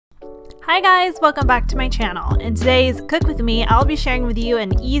Hi guys, welcome back to my channel. In today's Cook With Me, I'll be sharing with you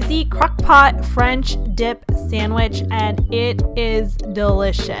an easy crock-pot French dip sandwich, and it is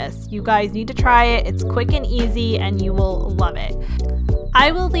delicious. You guys need to try it. It's quick and easy and you will love it.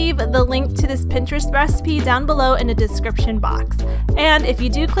 I will leave the link to this Pinterest recipe down below in the description box. And if you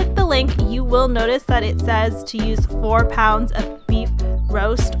do click the link, you will notice that it says to use 4 pounds of beef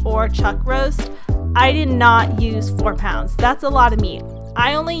roast or chuck roast. I did not use 4 pounds. That's a lot of meat.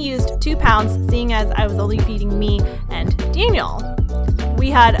 I only used 2 pounds, seeing as I was only feeding me and Daniel. We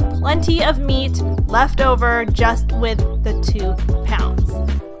had plenty of meat left over just with the 2 pounds.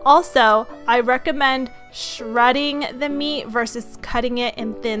 Also, I recommend shredding the meat versus cutting it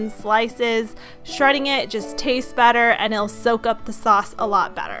in thin slices. Shredding it just tastes better and it'll soak up the sauce a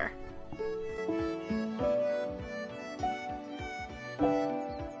lot better.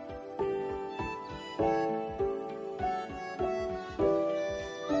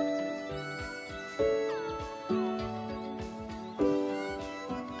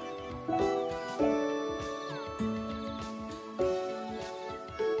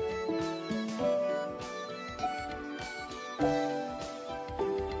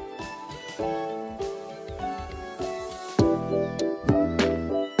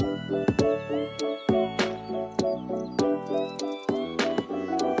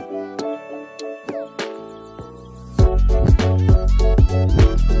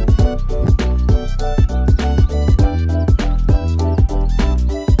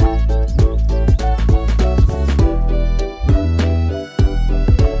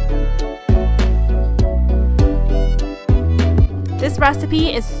 This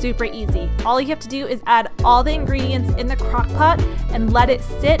recipe is super easy. All you have to do is add all the ingredients in the crock pot and let it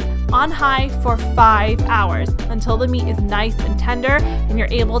sit on high for 5 hours until the meat is nice and tender and you're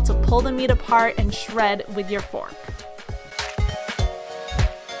able to pull the meat apart and shred with your fork.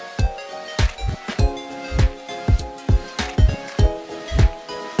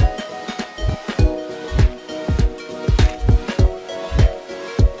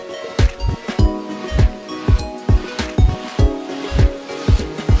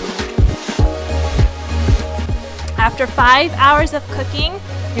 After 5 hours of cooking,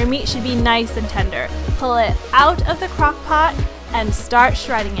 your meat should be nice and tender. Pull it out of the crock pot and start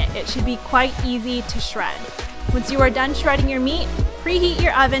shredding it. It should be quite easy to shred. Once you are done shredding your meat, preheat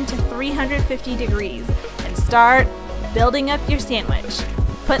your oven to 350 degrees and start building up your sandwich.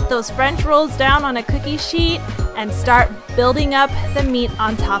 Put those French rolls down on a cookie sheet and start building up the meat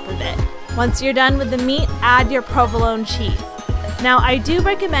on top of it. Once you're done with the meat, add your provolone cheese. Now, I do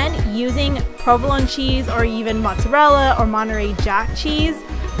recommend using provolone cheese or even mozzarella or Monterey Jack cheese,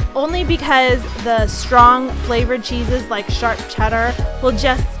 only because the strong flavored cheeses like sharp cheddar will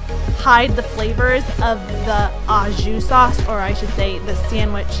just hide the flavors of the au jus sauce, or I should say the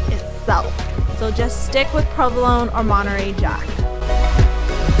sandwich itself. So just stick with provolone or Monterey Jack.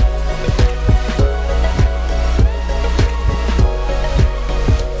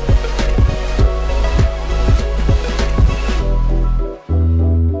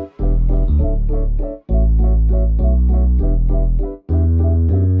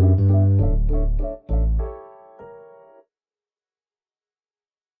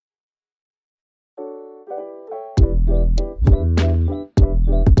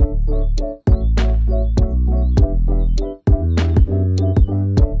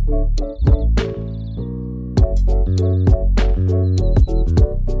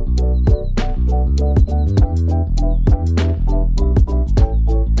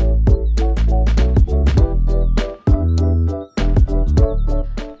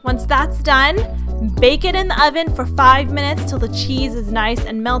 Once that's done, bake it in the oven for 5 minutes till the cheese is nice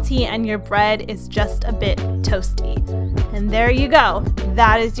and melty and your bread is just a bit toasty. And there you go.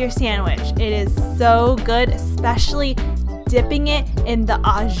 That is your sandwich. It is so good, especially dipping it in the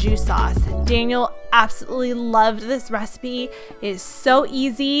au jus sauce. Daniel absolutely loved this recipe. It is so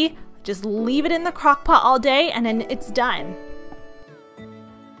easy. Just leave it in the crock pot all day and then it's done.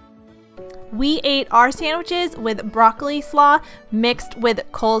 We ate our sandwiches with broccoli slaw mixed with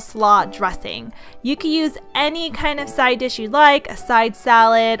coleslaw dressing. You can use any kind of side dish you like, a side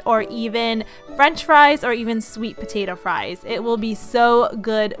salad, or even French fries, or even sweet potato fries. It will be so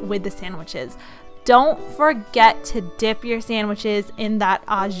good with the sandwiches. Don't forget to dip your sandwiches in that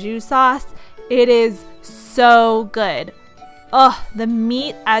au jus sauce. It is so good. Oh, the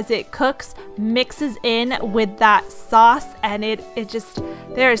meat as it cooks mixes in with that sauce, and it just,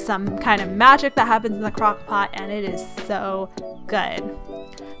 there is some kind of magic that happens in the crock pot, and it is so good.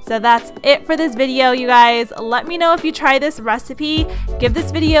 So that's it for this video, you guys. Let me know if you try this recipe. Give this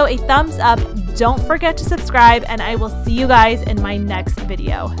video a thumbs up. Don't forget to subscribe, and I will see you guys in my next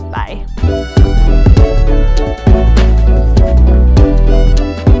video. Bye.